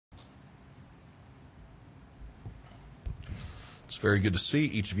It's very good to see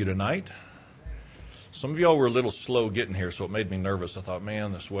each of you tonight. Some of y'all were a little slow getting here, so it made me nervous. I thought,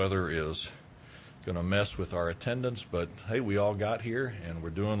 man, this weather is going to mess with our attendance, but hey, we all got here and we're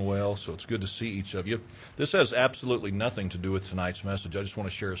doing well, so it's good to see each of you. This has absolutely nothing to do with tonight's message. I just want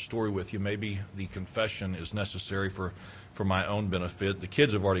to share a story with you. Maybe the confession is necessary for my own benefit. The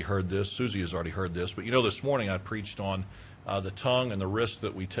kids have already heard this. Susie has already heard this. But you know, this morning I preached on the tongue and the risk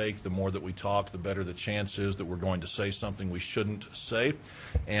that we take. The more that we talk, the better the chance is that we're going to say something we shouldn't say.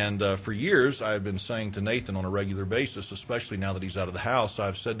 And for years, I've been saying to Nathan on a regular basis, especially now that he's out of the house,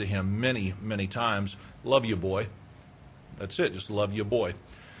 I've said to him many, many times, love you, boy. That's it, just love you, boy.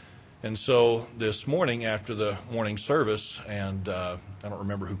 And so this morning after the morning service, and I don't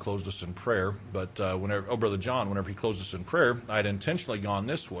remember who closed us in prayer, but Brother John, whenever he closed us in prayer, I had intentionally gone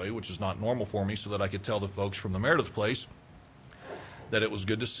this way, which is not normal for me, so that I could tell the folks from the Meredith place that it was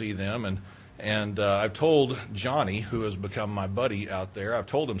good to see them. And I've told Johnny, who has become my buddy out there, I've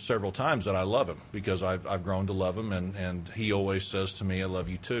told him several times that I love him because I've grown to love him, and he always says to me, I love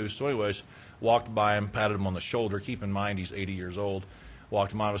you too. So anyways, walked by him, patted him on the shoulder. Keep in mind, he's 80 years old.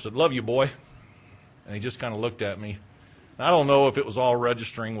 Walked him out and I said, love you, boy. And he just kind of looked at me. And I don't know if it was all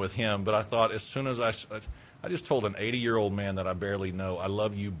registering with him, but I thought as soon as I just told an 80-year-old man that I barely know, I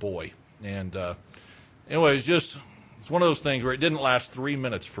love you, boy. And anyways, it's one of those things where it didn't last 3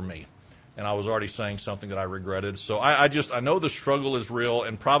 minutes for me, and I was already saying something that I regretted. So I know the struggle is real,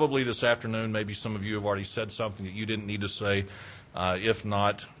 and probably this afternoon maybe some of you have already said something that you didn't need to say. If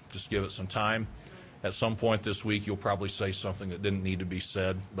not, just give it some time. At some point this week, you'll probably say something that didn't need to be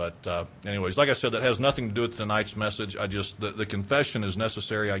said. But anyways, like I said, that has nothing to do with tonight's message. The confession is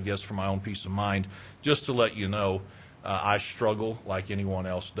necessary, I guess, for my own peace of mind, just to let you know I struggle like anyone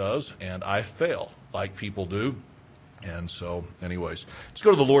else does, and I fail like people do. And so, anyways, let's go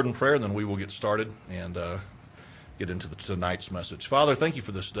to the Lord in prayer, and then we will get started and get into tonight's message. Father, thank you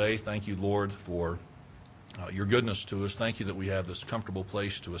for this day. Thank you, Lord, for your goodness to us. Thank you that we have this comfortable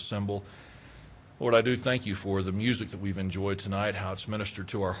place to assemble. Lord, I do thank you for the music that we've enjoyed tonight, how it's ministered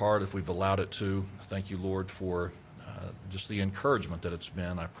to our heart if we've allowed it to. Thank you, Lord, for just the encouragement that it's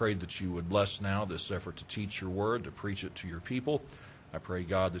been. I prayed that you would bless now this effort to teach your word, to preach it to your people. I pray,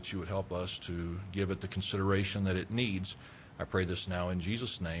 God, that you would help us to give it the consideration that it needs. I pray this now in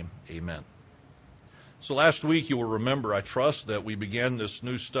Jesus' name. Amen. So last week, you will remember, I trust, that we began this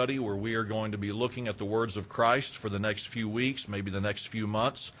new study where we are going to be looking at the words of Christ for the next few weeks, maybe the next few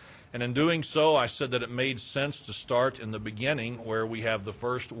months. And in doing so, I said that it made sense to start in the beginning where we have the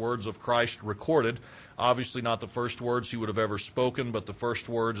first words of Christ recorded. Obviously not the first words he would have ever spoken, but the first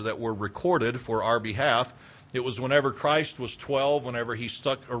words that were recorded for our behalf. It was whenever Christ was 12, whenever he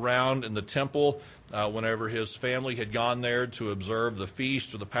stuck around in the temple, whenever his family had gone there to observe the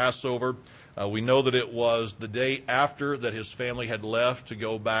feast or the Passover. We know that it was the day after that his family had left to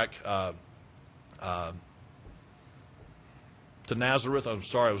go back to Nazareth. I'm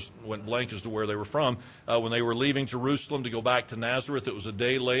sorry, I went blank as to where they were from. When they were leaving Jerusalem to go back to Nazareth, it was a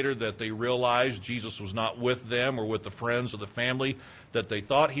day later that they realized Jesus was not with them or with the friends or the family that they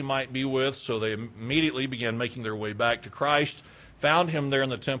thought he might be with, so they immediately began making their way back to Christ, found him there in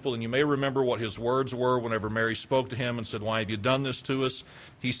the temple, and you may remember what his words were whenever Mary spoke to him and said, why have you done this to us?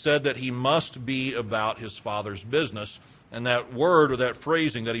 He said that he must be about his Father's business. And that word or that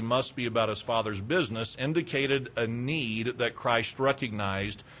phrasing that he must be about his Father's business indicated a need that Christ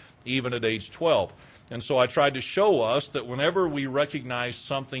recognized even at age 12. And so I tried to show us that whenever we recognize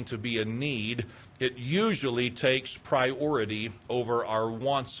something to be a need, it usually takes priority over our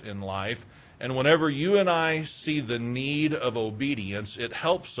wants in life. And whenever you and I see the need of obedience, it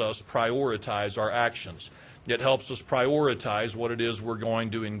helps us prioritize our actions. It helps us prioritize what it is we're going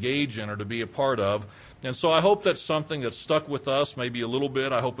to engage in or to be a part of. And so I hope that's something that's stuck with us maybe a little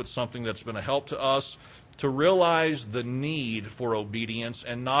bit. I hope it's something that's been a help to us to realize the need for obedience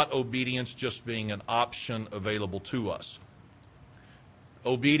and not obedience just being an option available to us.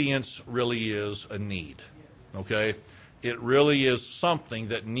 Obedience really is a need, okay? It really is something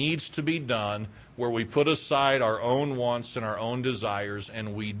that needs to be done where we put aside our own wants and our own desires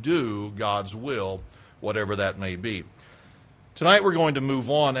and we do God's will, whatever that may be. Tonight we're going to move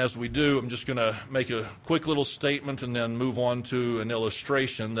on. As we do, I'm just going to make a quick little statement and then move on to an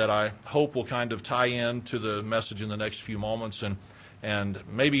illustration that I hope will kind of tie in to the message in the next few moments and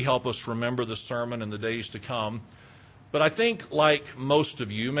maybe help us remember the sermon in the days to come. But I think like most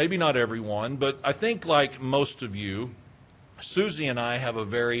of you, maybe not everyone, but I think like most of you, Susie and I have a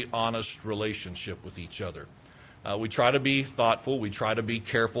very honest relationship with each other. We try to be thoughtful. We try to be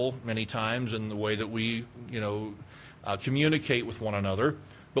careful many times in the way that we, communicate with one another.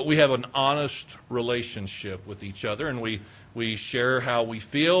 but we have an honest relationship with each other, and we share how we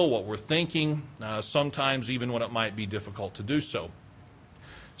feel, what we're thinking, sometimes even when it might be difficult to do so.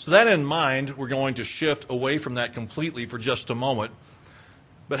 So that in mind, we're going to shift away from that completely for just a moment.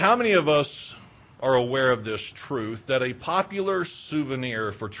 But how many of us are aware of this truth, that a popular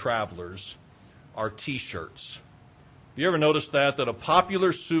souvenir for travelers are T-shirts? Have you ever noticed that a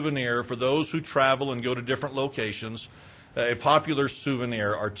popular souvenir for those who travel and go to different locations, a popular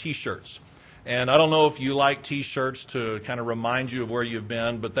souvenir are T-shirts? And I don't know if you like T-shirts to kind of remind you of where you've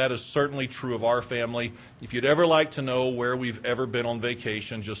been, but that is certainly true of our family. If you'd ever like to know where we've ever been on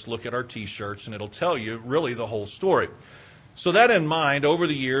vacation, just look at our T-shirts and it'll tell you really the whole story. So that in mind, over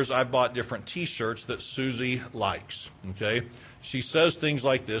the years, I've bought different T-shirts that Susie likes, okay? She says things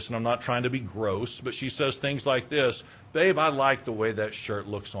like this, and I'm not trying to be gross, but she says things like this: "Babe, I like the way that shirt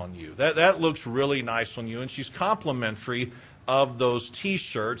looks on you. That looks really nice on you." And she's complimentary of those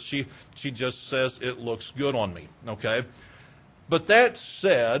T-shirts. She just says it looks good on me, okay? But that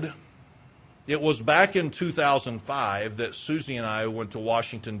said, it was back in 2005 that Susie and I went to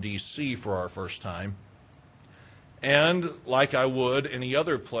Washington, D.C. for our first time. And like I would any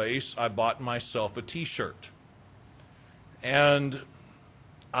other place, I bought myself a T-shirt. And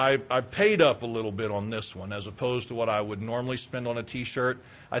I paid up a little bit on this one as opposed to what I would normally spend on a T-shirt.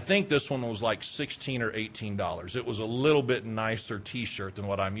 I think this one was like $16 or $18. It was a little bit nicer T-shirt than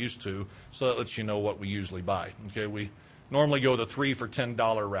what I'm used to, so that lets you know what we usually buy. Okay, we normally go the 3 for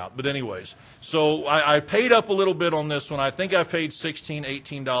 $10 route. But anyways, so I paid up a little bit on this one. I think I paid $16,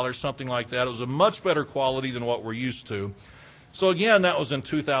 $18, something like that. It was a much better quality than what we're used to. So again, that was in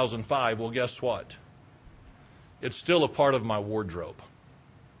 2005. Well, guess what? It's still a part of my wardrobe.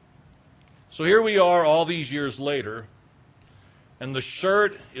 So here we are all these years later, and the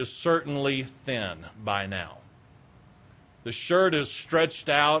shirt is certainly thin by now. The shirt is stretched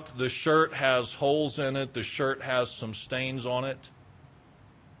out. The shirt has holes in it. The shirt has some stains on it.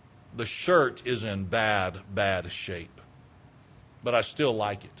 The shirt is in bad, bad shape. But I still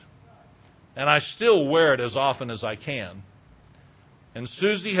like it. And I still wear it as often as I can. And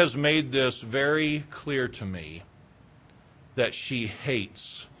Susie has made this very clear to me that she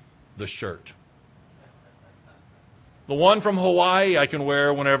hates the shirt. The one from Hawaii I can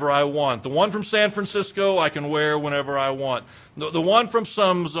wear whenever I want. The one from San Francisco I can wear whenever I want. The one from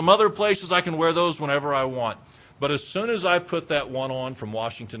some other places I can wear those whenever I want. But as soon as I put that one on from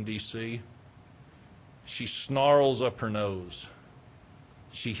Washington, D.C., she snarls up her nose.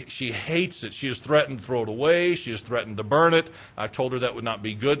 She hates it. She has threatened to throw it away. She has threatened to burn it. I told her that would not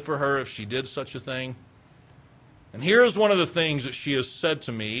be good for her if she did such a thing. And here's one of the things that she has said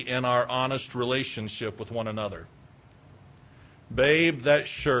to me in our honest relationship with one another. "Babe, that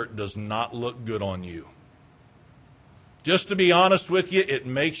shirt does not look good on you. Just to be honest with you, it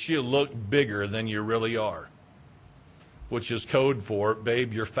makes you look bigger than you really are." Which is code for,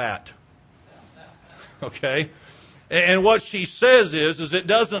 "Babe, you're fat." Okay? And what she says is it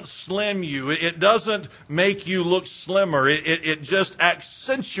doesn't slim you. It doesn't make you look slimmer. It just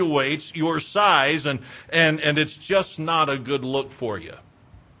accentuates your size, and it's just not a good look for you.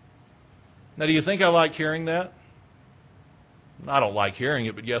 Now, do you think I like hearing that? I don't like hearing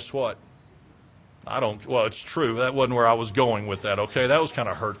it, but guess what? Well, it's true. That wasn't where I was going with that, okay? That was kind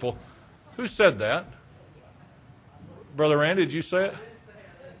of hurtful. Who said that? Brother Randy, did you say it?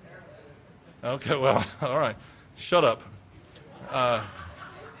 Okay, well, all right. Shut up.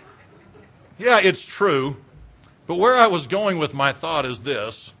 Yeah, it's true. But where I was going with my thought is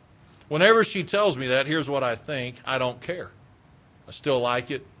this. Whenever she tells me that, here's what I think. I don't care. I still like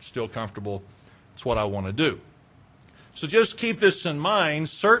it, still comfortable. It's what I want to do. So just keep this in mind.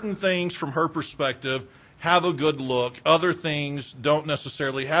 Certain things from her perspective have a good look. Other things don't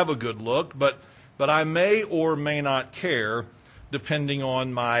necessarily have a good look, but I may or may not care depending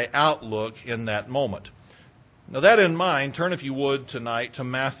on my outlook in that moment. Now that in mind, turn if you would tonight to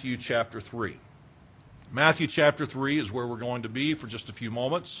Matthew chapter 3. Matthew chapter 3 is where we're going to be for just a few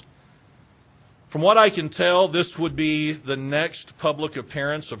moments. From what I can tell, this would be the next public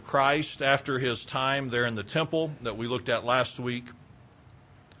appearance of Christ after his time there in the temple that we looked at last week.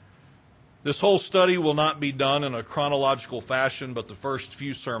 This whole study will not be done in a chronological fashion, but the first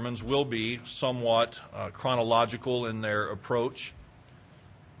few sermons will be somewhat chronological in their approach.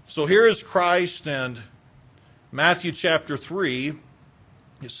 So here is Christ, and Matthew chapter 3,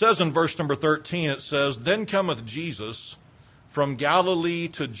 it says in verse number 13, it says, "Then cometh Jesus from Galilee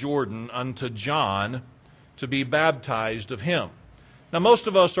to Jordan unto John to be baptized of him. Now, most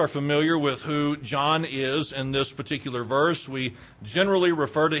of us are familiar with who John is in this particular verse. We generally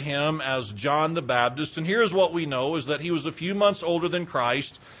refer to him as John the Baptist. And here's what we know is that he was a few months older than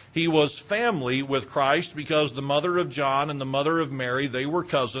Christ. He was family with Christ because the mother of John and the mother of Mary, they were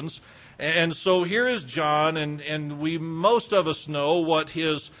cousins. And so here is John, and most of us know what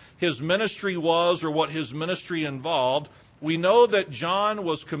his ministry was or what his ministry involved. We know that John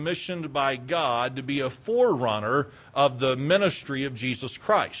was commissioned by God to be a forerunner of the ministry of Jesus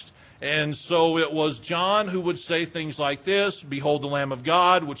Christ. And so it was John who would say things like this, "Behold the Lamb of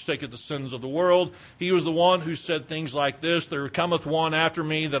God, which taketh the sins of the world." He was the one who said things like this, "There cometh one after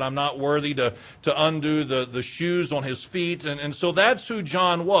me that I'm not worthy to undo the shoes on his feet." And so that's who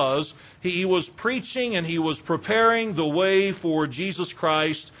John was. He was preaching and he was preparing the way for Jesus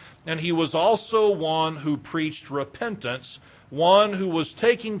Christ. And he was also one who preached repentance, one who was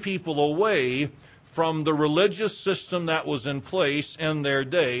taking people away from the religious system that was in place in their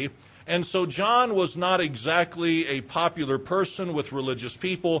day. And so John was not exactly a popular person with religious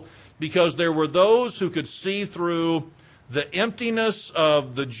people because there were those who could see through the emptiness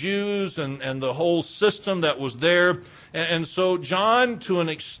of the Jews and the whole system that was there. And so John, to an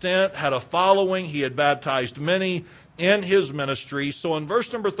extent, had a following. He had baptized many in his ministry. So in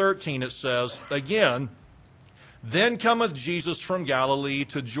verse number 13 it says, again, "Then cometh Jesus from Galilee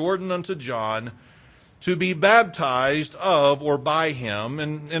to Jordan unto John, to be baptized of or by him."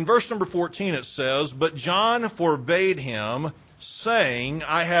 And in verse number 14 it says, "But John forbade him, saying,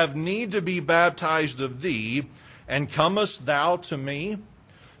 I have need to be baptized of thee, and comest thou to me?"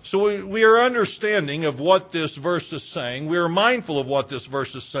 So we are understanding of what this verse is saying. We are mindful of what this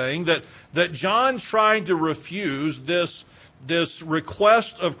verse is saying, that John tried to refuse this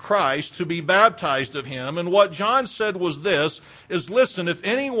request of Christ to be baptized of him. And what John said was this, is listen, if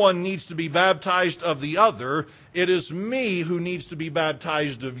anyone needs to be baptized of the other, it is me who needs to be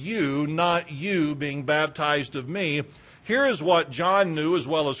baptized of you, not you being baptized of me. Here is what John knew as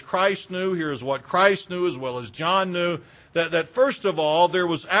well as Christ knew. Here is what Christ knew as well as John knew. That first of all, there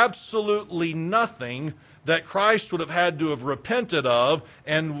was absolutely nothing that Christ would have had to have repented of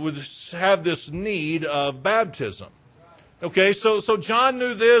and would have this need of baptism. Okay, so John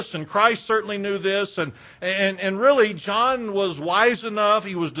knew this, and Christ certainly knew this, and really John was wise enough,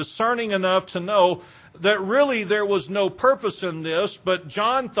 he was discerning enough to know that really there was no purpose in this, but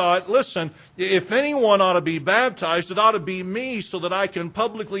John thought, listen, if anyone ought to be baptized, it ought to be me so that I can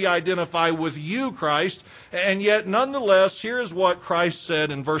publicly identify with you, Christ. And yet, nonetheless, here's what Christ said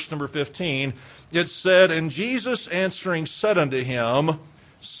in verse number 15. It said, "And Jesus answering said unto him,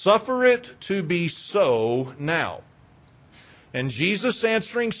 Suffer it to be so now. And Jesus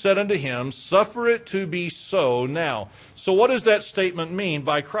answering said unto him, Suffer it to be so now." So what does that statement mean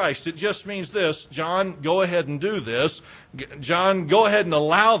by Christ? It just means this, John, go ahead and do this. John, go ahead and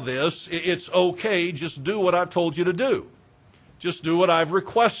allow this. It's okay. Just do what I've told you to do. Just do what I've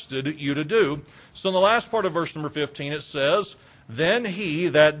requested you to do. So in the last part of verse number 15 it says, "Then he,"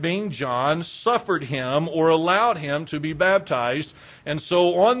 that being John, "suffered him," or allowed him to be baptized. And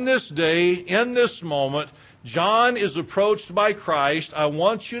so on this day, in this moment, John is approached by Christ. "I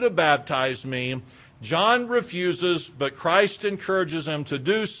want you to baptize me." John refuses, but Christ encourages him to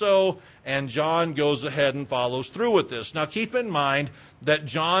do so, and John goes ahead and follows through with this. Now keep in mind that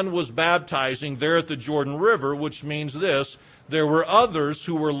John was baptizing there at the Jordan River, which means this, there were others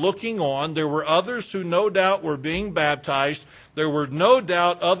who were looking on. There were others who no doubt were being baptized. There were no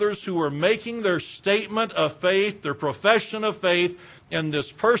doubt others who were making their statement of faith, their profession of faith, in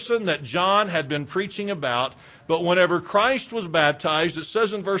this person that John had been preaching about. But whenever Christ was baptized, it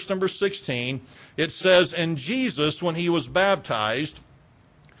says in verse number 16, it says, "And Jesus, when he was baptized,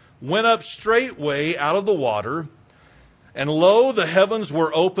 went up straightway out of the water, and lo, the heavens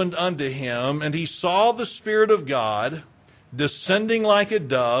were opened unto him, and he saw the Spirit of God descending like a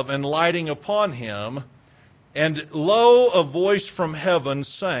dove and lighting upon him. And lo, a voice from heaven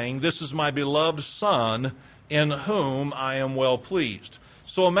saying, This is my beloved Son, in whom I am well pleased."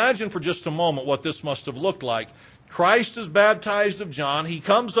 So imagine for just a moment what this must have looked like. Christ is baptized of John. He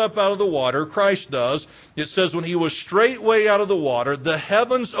comes up out of the water. Christ does. It says when he was straightway out of the water, the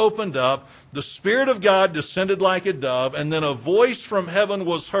heavens opened up, the Spirit of God descended like a dove, and then a voice from heaven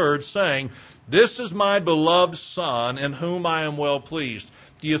was heard saying, "This is my beloved Son, in whom I am well pleased."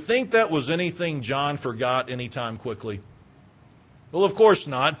 Do you think that was anything John forgot anytime quickly? Well, of course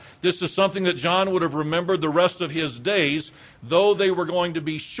not. This is something that John would have remembered the rest of his days, though they were going to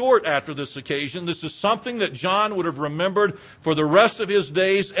be short after this occasion. This is something that John would have remembered for the rest of his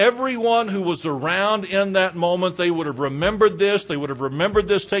days. Everyone who was around in that moment, they would have remembered this. They would have remembered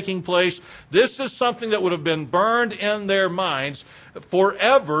this taking place. This is something that would have been burned in their minds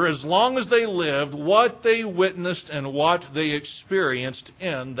forever, as long as they lived, what they witnessed and what they experienced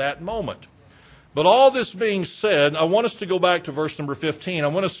in that moment. But all this being said, I want us to go back to verse number 15. I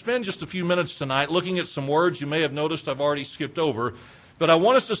want to spend just a few minutes tonight looking at some words you may have noticed I've already skipped over. But I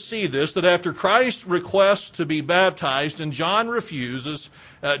want us to see this, that after Christ requests to be baptized and John refuses,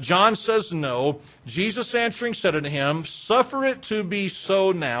 John says no. Jesus answering said unto him, "Suffer it to be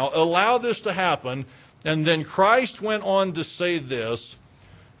so now. Allow this to happen." And then Christ went on to say this,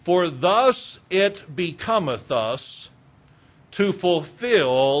 "For thus it becometh us to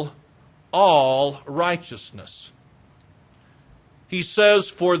fulfill all righteousness." He says,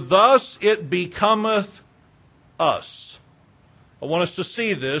 "For thus it becometh us." I want us to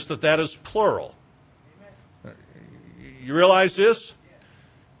see this, that is plural. You realize this?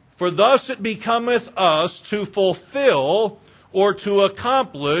 For thus it becometh us to fulfill or to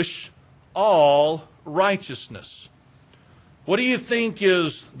accomplish all righteousness. What do you think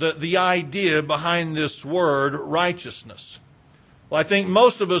is the idea behind this word righteousness? Well, I think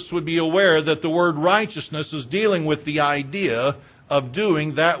most of us would be aware that the word righteousness is dealing with the idea of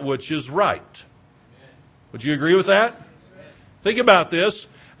doing that which is right. Would you agree with that? Think about this.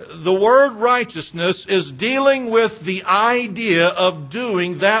 The word righteousness is dealing with the idea of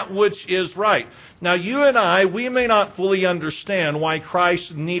doing that which is right. Now, you and I, we may not fully understand why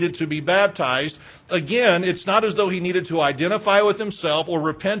Christ needed to be baptized. Again, it's not as though he needed to identify with himself or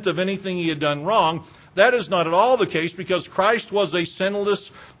repent of anything he had done wrong. That is not at all the case, because Christ was a sinless,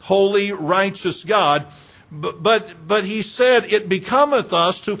 holy, righteous God. But he said, "It becometh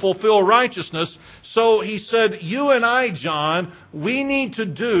us to fulfill righteousness." So he said, you and I, John, we need to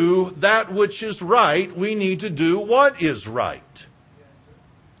do that which is right. We need to do what is right.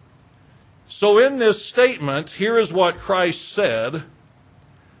 So in this statement, here is what Christ said,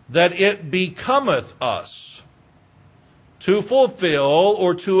 that it becometh us to fulfill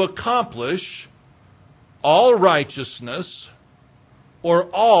or to accomplish all righteousness, or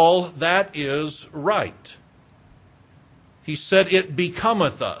all that is right. He said, "It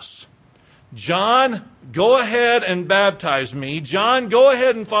becometh us." John, go ahead and baptize me. John, go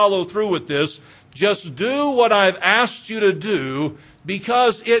ahead and follow through with this. Just do what I've asked you to do,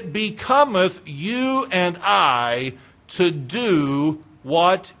 because it becometh you and I to do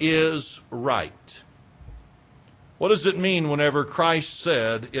what is right. What does it mean whenever Christ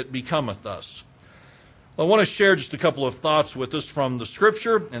said, "It becometh us"? I want to share just a couple of thoughts with us from the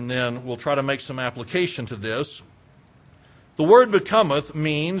Scripture, and then we'll try to make some application to this. The word becometh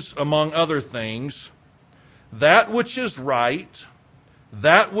means, among other things, that which is right,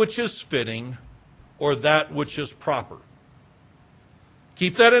 that which is fitting, or that which is proper.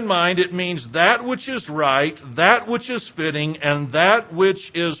 Keep that in mind. It means that which is right, that which is fitting, and that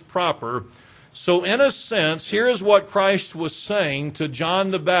which is proper. So in a sense, here is what Christ was saying to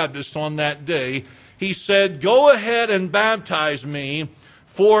John the Baptist on that day. He said, "Go ahead and baptize me,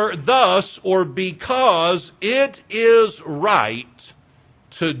 for thus," or because, "it is right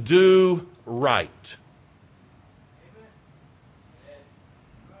to do right."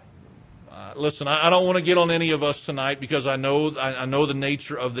 Listen, I don't want to get on any of us tonight, because I know the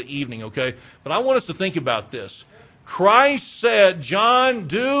nature of the evening, okay? But I want us to think about this. Christ said, "John,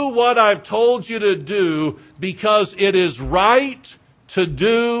 do what I've told you to do, because it is right to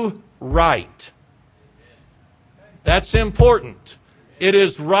do right." That's important. It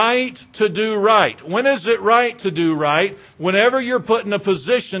is right to do right. When is it right to do right? Whenever you're put in a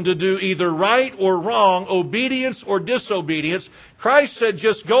position to do either right or wrong, obedience or disobedience. Christ said,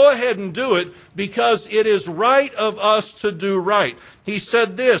 just go ahead and do it, because it is right of us to do right. He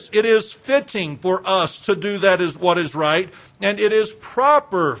said this, "It is fitting for us to do that is what is right, and it is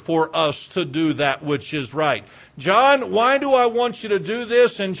proper for us to do that which is right." John, why do I want you to do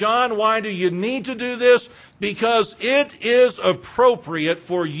this? And John, why do you need to do this? Because it is appropriate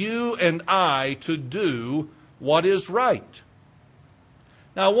for you and I to do what is right.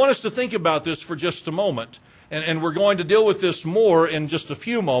 Now, I want us to think about this for just a moment. And we're going to deal with this more in just a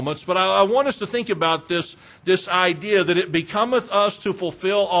few moments. But I want us to think about this idea that it becometh us to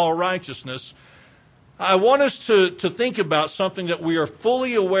fulfill all righteousness. I want us to think about something that we are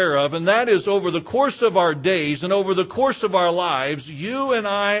fully aware of, and that is over the course of our days and over the course of our lives, you and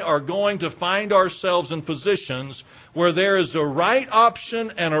I are going to find ourselves in positions where there is a right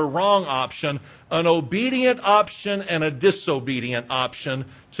option and a wrong option, an obedient option and a disobedient option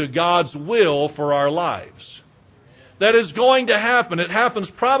to God's will for our lives. That is going to happen. It happens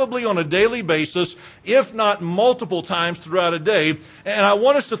probably on a daily basis, if not multiple times throughout a day. And I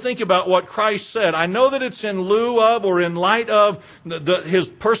want us to think about what Christ said. I know that it's in lieu of or in light of His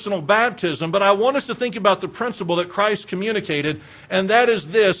personal baptism, but I want us to think about the principle that Christ communicated, and that is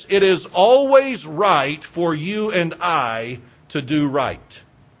this: it is always right for you and I to do right.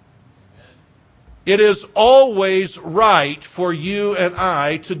 It is always right for you and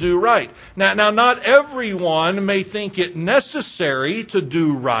I to do right. Now, not everyone may think it necessary to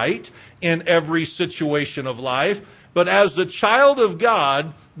do right in every situation of life, but as the child of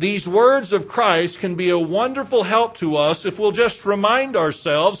God, these words of Christ can be a wonderful help to us if we'll just remind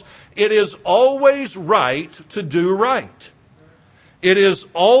ourselves it is always right to do right. It is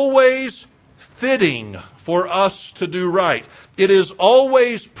always fitting for us to do right. It is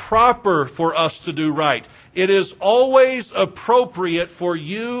always proper for us to do right. It is always appropriate for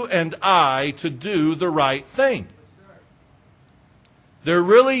you and I to do the right thing. There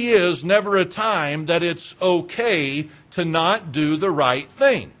really is never a time that it's okay to not do the right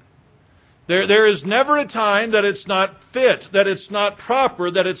thing. There is never a time that it's not fit, that it's not proper,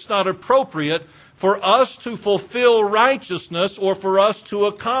 that it's not appropriate for us to fulfill righteousness or for us to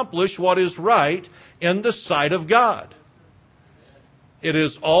accomplish what is right in the sight of God. It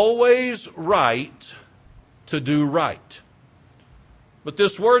is always right to do right. But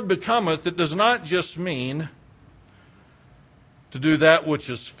this word becometh, it does not just mean to do that which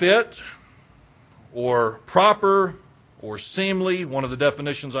is fit or proper or seemly, one of the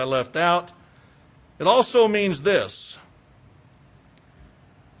definitions I left out. It also means this: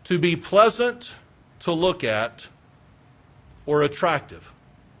 to be pleasant to look at or attractive.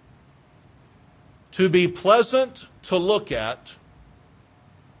 To be pleasant to look at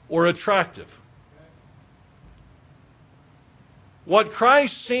or attractive. What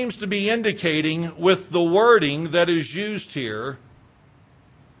Christ seems to be indicating with the wording that is used here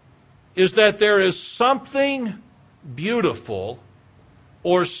is that there is something beautiful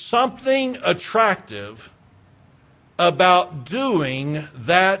or something attractive about doing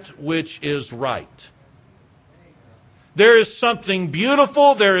that which is right. There is something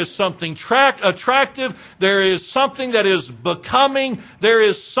beautiful, there is something attractive, there is something that is becoming, there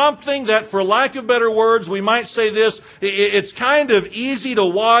is something that, for lack of better words, we might say this, it's kind of easy to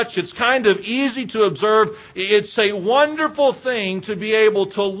watch, it's kind of easy to observe. It's a wonderful thing to be able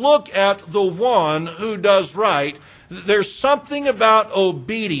to look at the one who does right. There's something about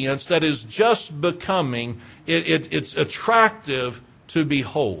obedience that is just becoming, it's attractive to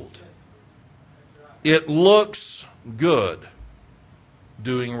behold. It looks good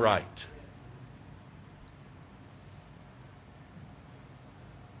doing right.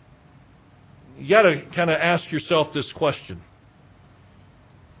 You got to kind of ask yourself this question.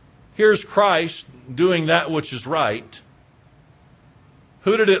 Here's Christ doing that which is right.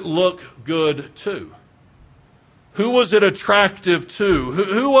 Who did it look good to? Who was it attractive to?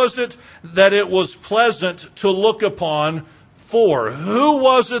 Who was it that it was pleasant to look upon for? Who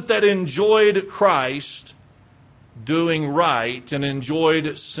was it that enjoyed Christ doing right and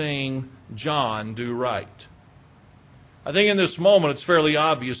enjoyed seeing John do right? I think in this moment it's fairly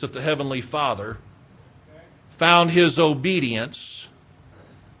obvious that the Heavenly Father found His obedience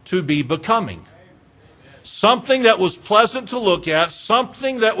to be becoming. Something that was pleasant to look at,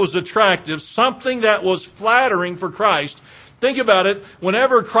 something that was attractive, something that was flattering for Christ. Think about it.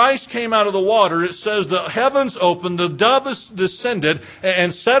 Whenever Christ came out of the water, it says the heavens opened, the dove descended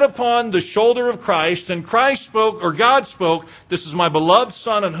and sat upon the shoulder of Christ, and Christ spoke, or God spoke, "This is my beloved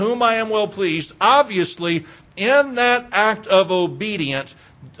Son in whom I am well pleased." Obviously, in that act of obedience,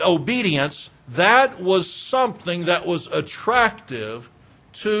 that was something that was attractive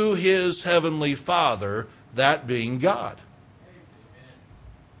to His Heavenly Father, that being God.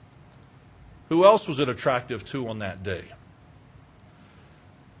 Who else was it attractive to on that day?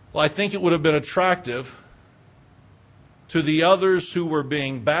 Well, I think it would have been attractive to the others who were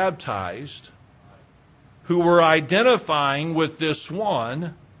being baptized, who were identifying with this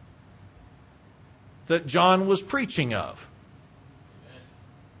one that John was preaching of.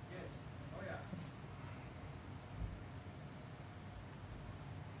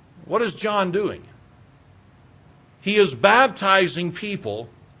 What is John doing? He is baptizing people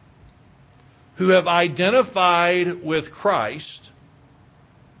who have identified with Christ,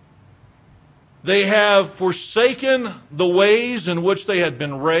 They have forsaken the ways in which they had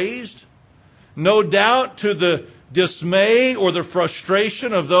been raised, no doubt to the dismay or the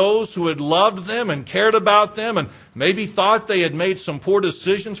frustration of those who had loved them and cared about them and maybe thought they had made some poor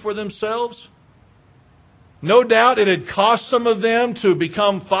decisions for themselves. No doubt it had cost some of them to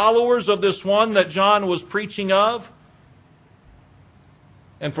become followers of this one that John was preaching of.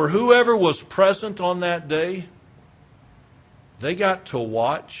 And for whoever was present on that day, they got to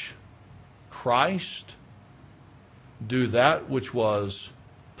watch Christ do that which was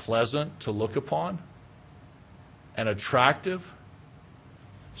pleasant to look upon and attractive.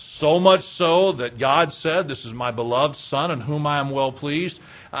 So much so that God said, "This is my beloved Son in whom I am well pleased."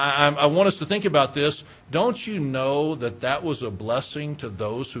 I want us to think about this. Don't you know that that was a blessing to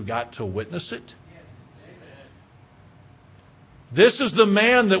those who got to witness it? This is the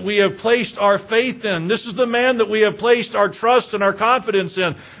man that we have placed our faith in. This is the man that we have placed our trust and our confidence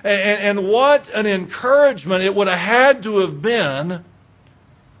in. And what an encouragement it would have had to have been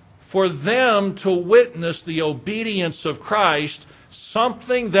for them to witness the obedience of Christ,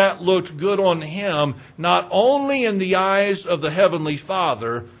 something that looked good on him, not only in the eyes of the Heavenly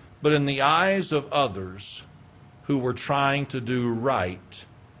Father, but in the eyes of others who were trying to do right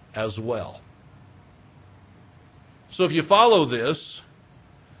as well. So if you follow this,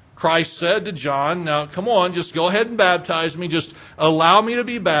 Christ said to John, "Now come on, just go ahead and baptize me. Just allow me to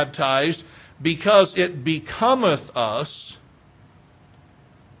be baptized, because it becometh us."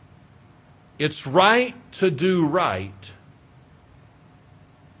 It's right to do right,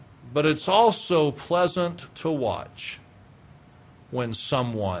 but it's also pleasant to watch when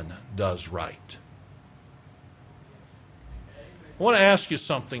someone does right. I want to ask you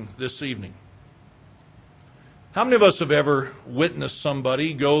something this evening. How many of us have ever witnessed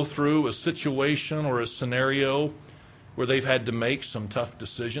somebody go through a situation or a scenario where they've had to make some tough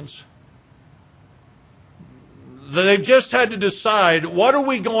decisions? They've just had to decide, what are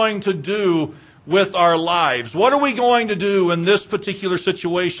we going to do with our lives? What are we going to do in this particular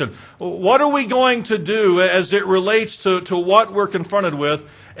situation? What are we going to do as it relates to what we're confronted with?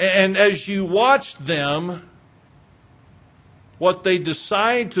 And as you watch them, what they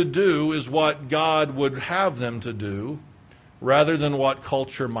decide to do is what God would have them to do, rather than what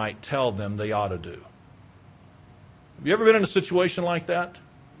culture might tell them they ought to do. Have you ever been in a situation like that?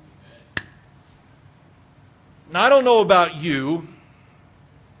 Now, I don't know about you,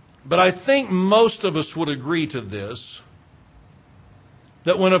 but I think most of us would agree to this,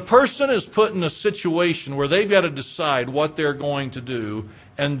 that when a person is put in a situation where they've got to decide what they're going to do,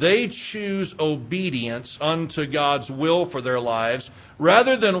 and they choose obedience unto God's will for their lives,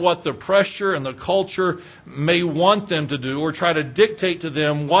 rather than what the pressure and the culture may want them to do or try to dictate to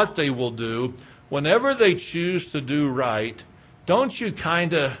them what they will do, whenever they choose to do right, don't you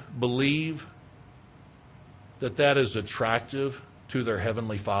kind of believe that that is attractive to their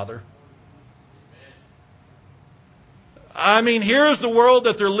Heavenly Father? I mean, here's the world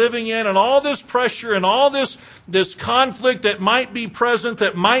that they're living in, and all this pressure and all this conflict that might be present,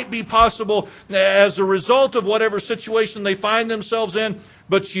 that might be possible as a result of whatever situation they find themselves in.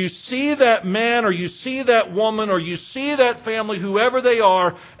 But you see that man, or you see that woman, or you see that family, whoever they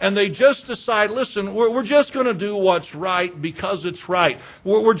are, and they just decide, listen, we're just going to do what's right because it's right.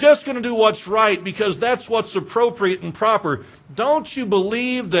 We're just going to do what's right because that's what's appropriate and proper. Don't you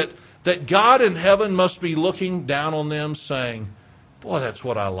believe that God in heaven must be looking down on them saying, boy, that's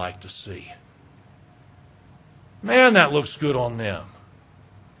what I like to see. Man, that looks good on them.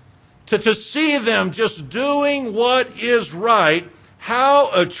 To see them just doing what is right,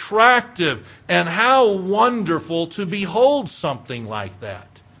 how attractive and how wonderful to behold something like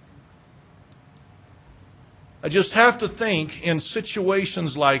that. I just have to think, in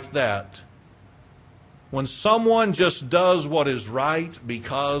situations like that, when someone just does what is right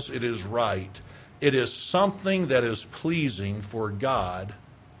because it is right, it is something that is pleasing for God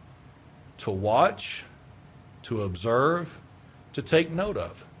to watch, to observe, to take note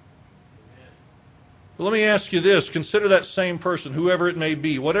of. But let me ask you this. Consider that same person, whoever it may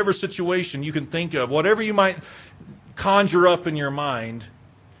be, whatever situation you can think of, whatever you might conjure up in your mind.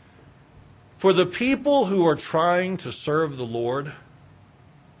 For the people who are trying to serve the Lord,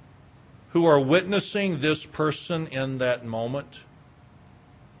 who are witnessing this person in that moment,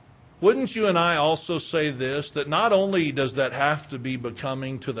 wouldn't you and I also say this, that not only does that have to be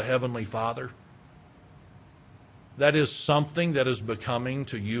becoming to the Heavenly Father, that is something that is becoming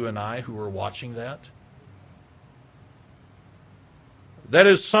to you and I who are watching that? That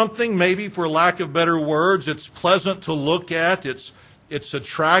is something, maybe for lack of better words, it's pleasant to look at, it's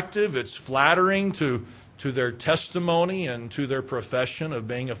attractive, it's flattering to to their testimony and to their profession of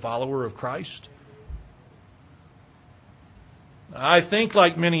being a follower of Christ? I think,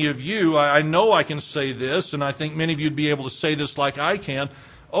 like many of you, I know I can say this, and I think many of you would be able to say this like I can.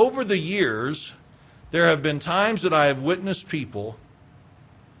 Over the years, there have been times that I have witnessed people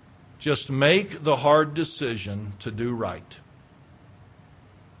just make the hard decision to do right.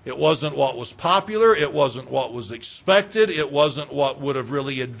 It wasn't what was popular. It wasn't what was expected. It wasn't what would have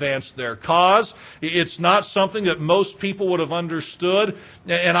really advanced their cause. It's not something that most people would have understood.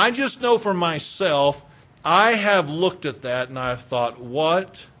 And I just know for myself, I have looked at that and I've thought,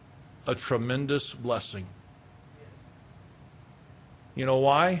 what a tremendous blessing. You know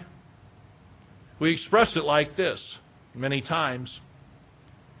why? We express it like this many times.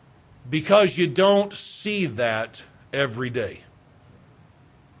 Because you don't see that every day.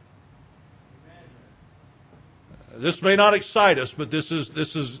 This may not excite us, but this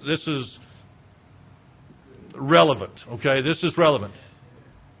is relevant. Okay, this is relevant.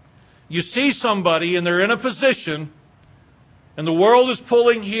 You see somebody and they're in a position, and the world is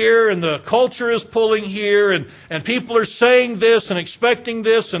pulling here, and the culture is pulling here, and people are saying this and expecting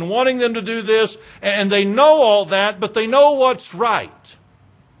this and wanting them to do this, and they know all that, but they know what's right.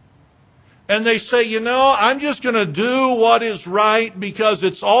 And they say, you know, I'm just going to do what is right because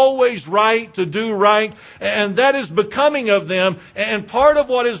it's always right to do right. And that is becoming of them. And part of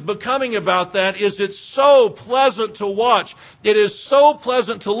what is becoming about that is it's so pleasant to watch. It is so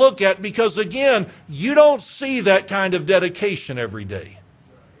pleasant to look at because, again, you don't see that kind of dedication every day.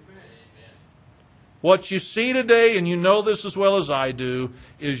 What you see today, and you know this as well as I do,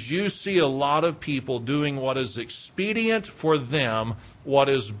 is you see a lot of people doing what is expedient for them, what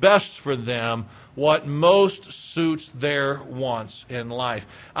is best for them, what most suits their wants in life.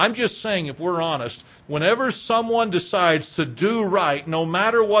 I'm just saying, if we're honest, whenever someone decides to do right, no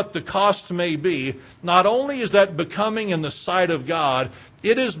matter what the cost may be, not only is that becoming in the sight of God,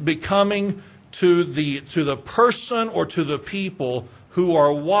 it is becoming to the person or to the people who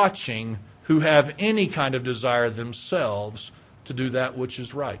are watching, who have any kind of desire themselves to do that which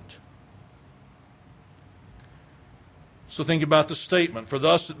is right. So think about the statement, for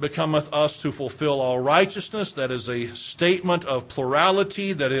thus it becometh us to fulfill all righteousness. That is a statement of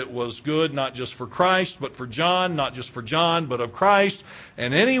plurality, that it was good not just for Christ, but for John, not just for John, but of Christ,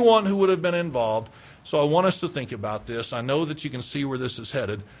 and anyone who would have been involved. So I want us to think about this. I know that you can see where this is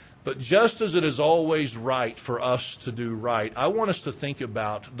headed. But just as it is always right for us to do right, I want us to think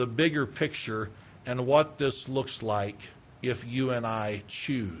about the bigger picture and what this looks like if you and I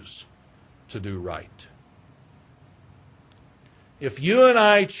choose to do right. If you and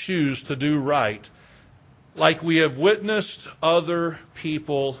I choose to do right, like we have witnessed other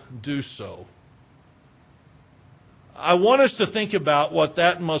people do so, I want us to think about what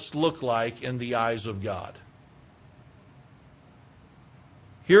that must look like in the eyes of God.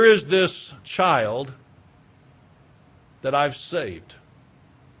 Here is this child that I've saved.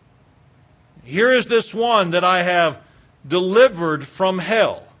 Here is this one that I have delivered from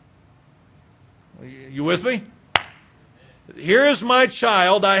hell. You with me? Here is my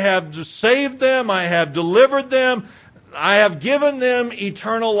child. I have saved them. I have delivered them. I have given them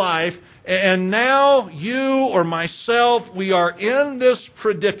eternal life. And now you or myself, we are in this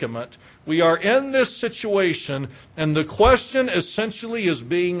predicament. We are in this situation, and the question essentially is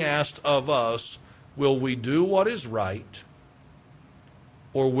being asked of us, will we do what is right,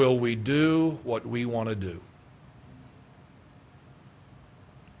 or will we do what we want to do?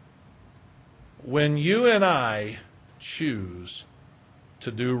 When you and I choose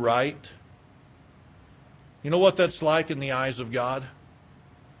to do right, you know what that's like in the eyes of God?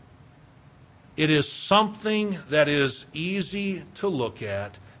 It is something that is easy to look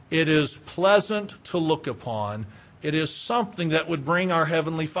at. It is pleasant to look upon. It is something that would bring our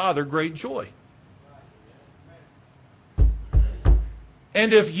Heavenly Father great joy.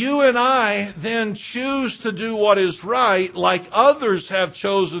 And if you and I then choose to do what is right, like others have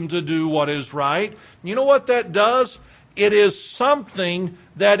chosen to do what is right, you know what that does? It is something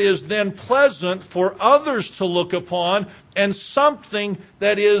that is then pleasant for others to look upon, and something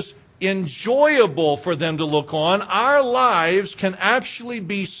that is enjoyable for them to look on. Our lives can actually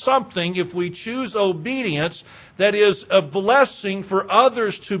be something, if we choose obedience, that is a blessing for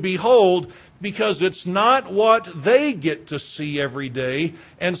others to behold, because it's not what they get to see every day.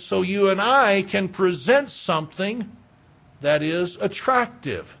 And so you and I can present something that is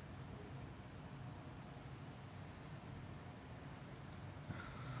attractive.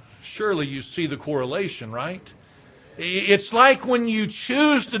 Surely you see the correlation, right? It's like when you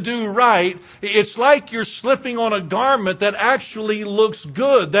choose to do right, it's like you're slipping on a garment that actually looks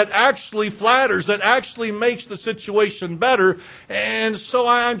good, that actually flatters, that actually makes the situation better. And so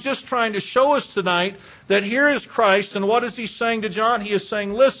I'm just trying to show us tonight that here is Christ, and what is He saying to John? He is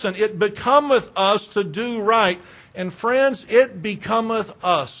saying, listen, it becometh us to do right. And friends, it becometh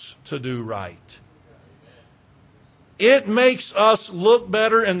us to do right. It makes us look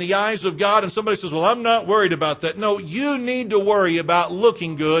better in the eyes of God. And somebody says, well, I'm not worried about that. No, you need to worry about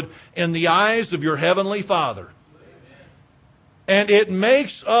looking good in the eyes of your Heavenly Father. And it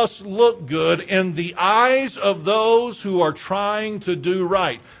makes us look good in the eyes of those who are trying to do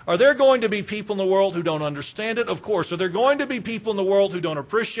right. Are there going to be people in the world who don't understand it? Of course. Are there going to be people in the world who don't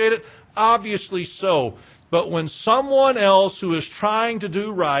appreciate it? Obviously so. But when someone else who is trying to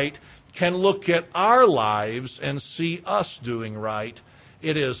do right can look at our lives and see us doing right,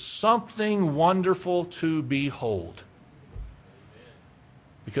 it is something wonderful to behold.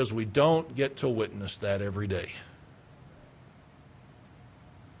 Because we don't get to witness that every day.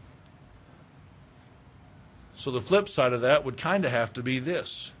 So the flip side of that would kind of have to be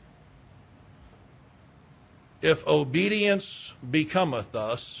this. If obedience becometh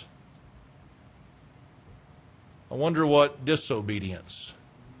us, I wonder what disobedience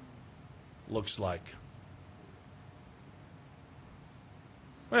looks like.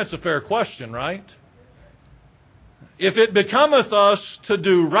 That's a fair question, right? If it becometh us to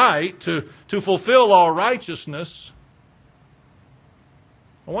do right, to fulfill all righteousness,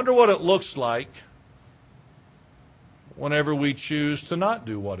 I wonder what it looks like whenever we choose to not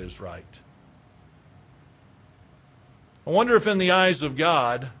do what is right. I wonder if in the eyes of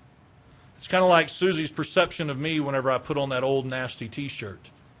God, it's kind of like Susie's perception of me whenever I put on that old nasty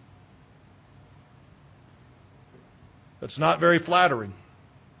t-shirt. It's not very flattering.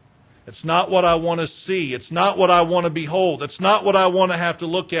 It's not what I want to see. It's not what I want to behold. It's not what I want to have to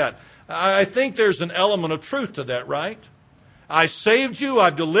look at. I think there's an element of truth to that, right? I saved you,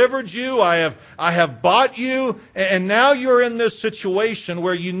 I've delivered you, I have bought you, and now you're in this situation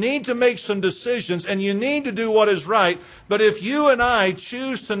where you need to make some decisions and you need to do what is right. But if you and I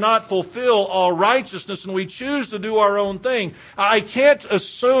choose to not fulfill all righteousness and we choose to do our own thing, I can't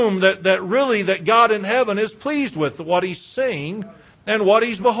assume that really that God in heaven is pleased with what He's seeing and what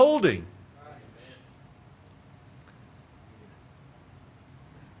He's beholding.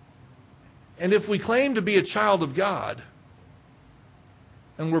 And if we claim to be a child of God,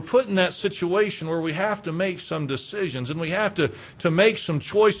 and we're put in that situation where we have to make some decisions and we have to make some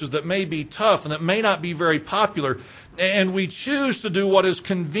choices that may be tough and that may not be very popular, and we choose to do what is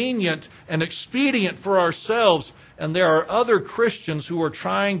convenient and expedient for ourselves, and there are other Christians who are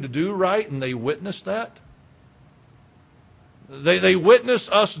trying to do right and they witness that. They witness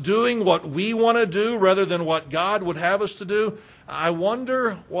us doing what we want to do rather than what God would have us to do. I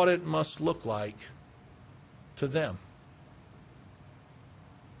wonder what it must look like to them.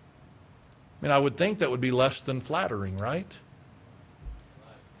 I mean, I would think that would be less than flattering, right?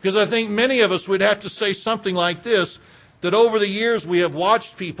 Because I think many of us would have to say something like this, that over the years we have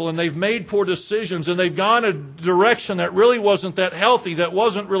watched people and they've made poor decisions and they've gone a direction that really wasn't that healthy, that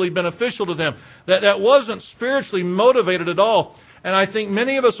wasn't really beneficial to them, that wasn't spiritually motivated at all. And I think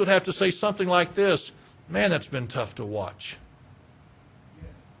many of us would have to say something like this, man, that's been tough to watch.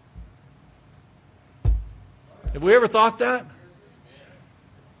 Have we ever thought that?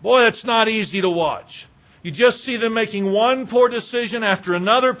 Boy, it's not easy to watch. You just see them making one poor decision after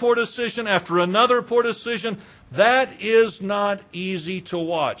another poor decision after another poor decision. That is not easy to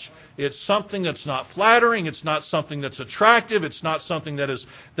watch. It's something that's not flattering. It's not something that's attractive. It's not something that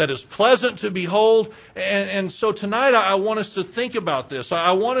is pleasant to behold. And so tonight I want us to think about this.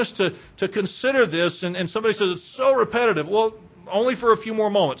 I want us to consider this. And somebody says it's so repetitive. Well, only for a few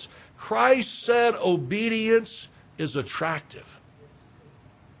more moments. Christ said obedience is attractive.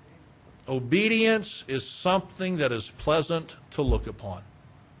 Obedience is something that is pleasant to look upon.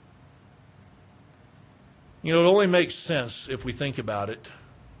 You know, it only makes sense if we think about it.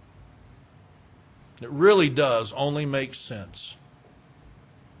 It really does only make sense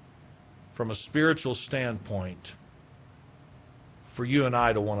from a spiritual standpoint for you and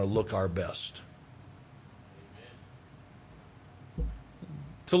I to want to look our best.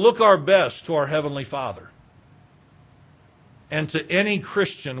 To look our best to our Heavenly Father. And to any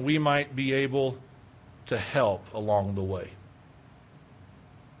Christian we might be able to help along the way.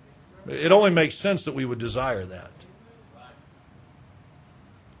 It only makes sense that we would desire that.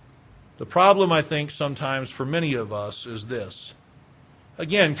 The problem, I think, sometimes for many of us is this.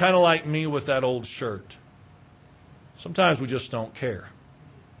 Again, kind of like me with that old shirt. Sometimes we just don't care.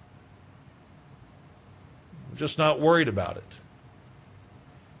 We're just not worried about it.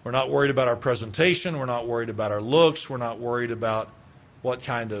 We're not worried about our presentation. We're not worried about our looks. We're not worried about what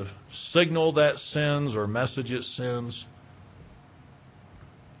kind of signal that sends or message it sends.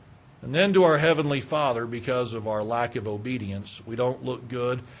 And then to our Heavenly Father, because of our lack of obedience, we don't look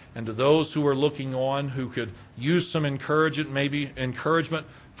good. And to those who are looking on, who could use some encouragement, maybe encouragement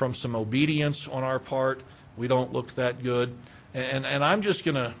from some obedience on our part, we don't look that good. And I'm just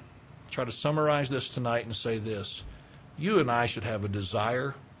going to try to summarize this tonight and say this. You and I should have a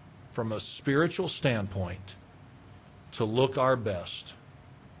desire from a spiritual standpoint to look our best,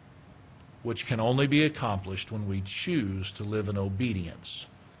 which can only be accomplished when we choose to live in obedience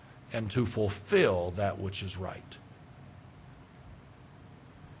and to fulfill that which is right.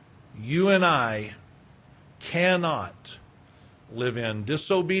 You and I cannot live in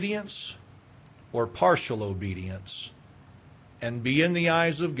disobedience or partial obedience and be in the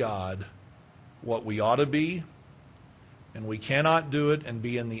eyes of God what we ought to be, and we cannot do it and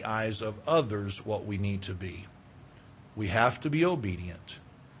be in the eyes of others what we need to be. We have to be obedient.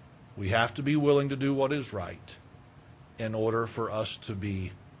 We have to be willing to do what is right in order for us to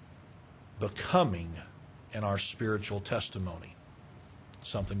be becoming in our spiritual testimony.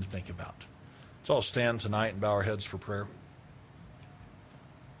 Something to think about. Let's all stand tonight and bow our heads for prayer.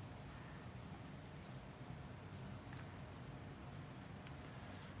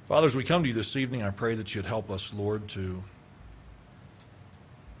 Father, as we come to you this evening, I pray that you'd help us, Lord, to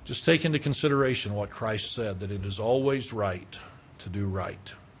just take into consideration what Christ said, that it is always right to do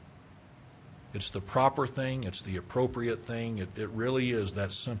right. It's the proper thing. It's the appropriate thing. It really is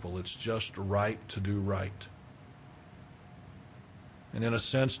that simple. It's just right to do right. And in a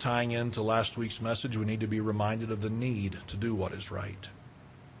sense, tying into last week's message, we need to be reminded of the need to do what is right.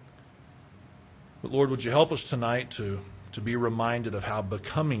 But Lord, would you help us tonight to be reminded of how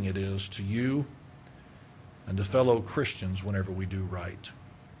becoming it is to you and to fellow Christians whenever we do right.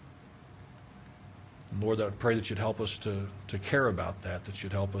 And Lord, I pray that you'd help us to care about that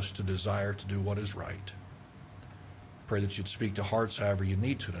you'd help us to desire to do what is right. Pray that you'd speak to hearts however you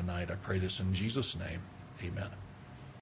need to tonight. I pray this in Jesus' name. Amen.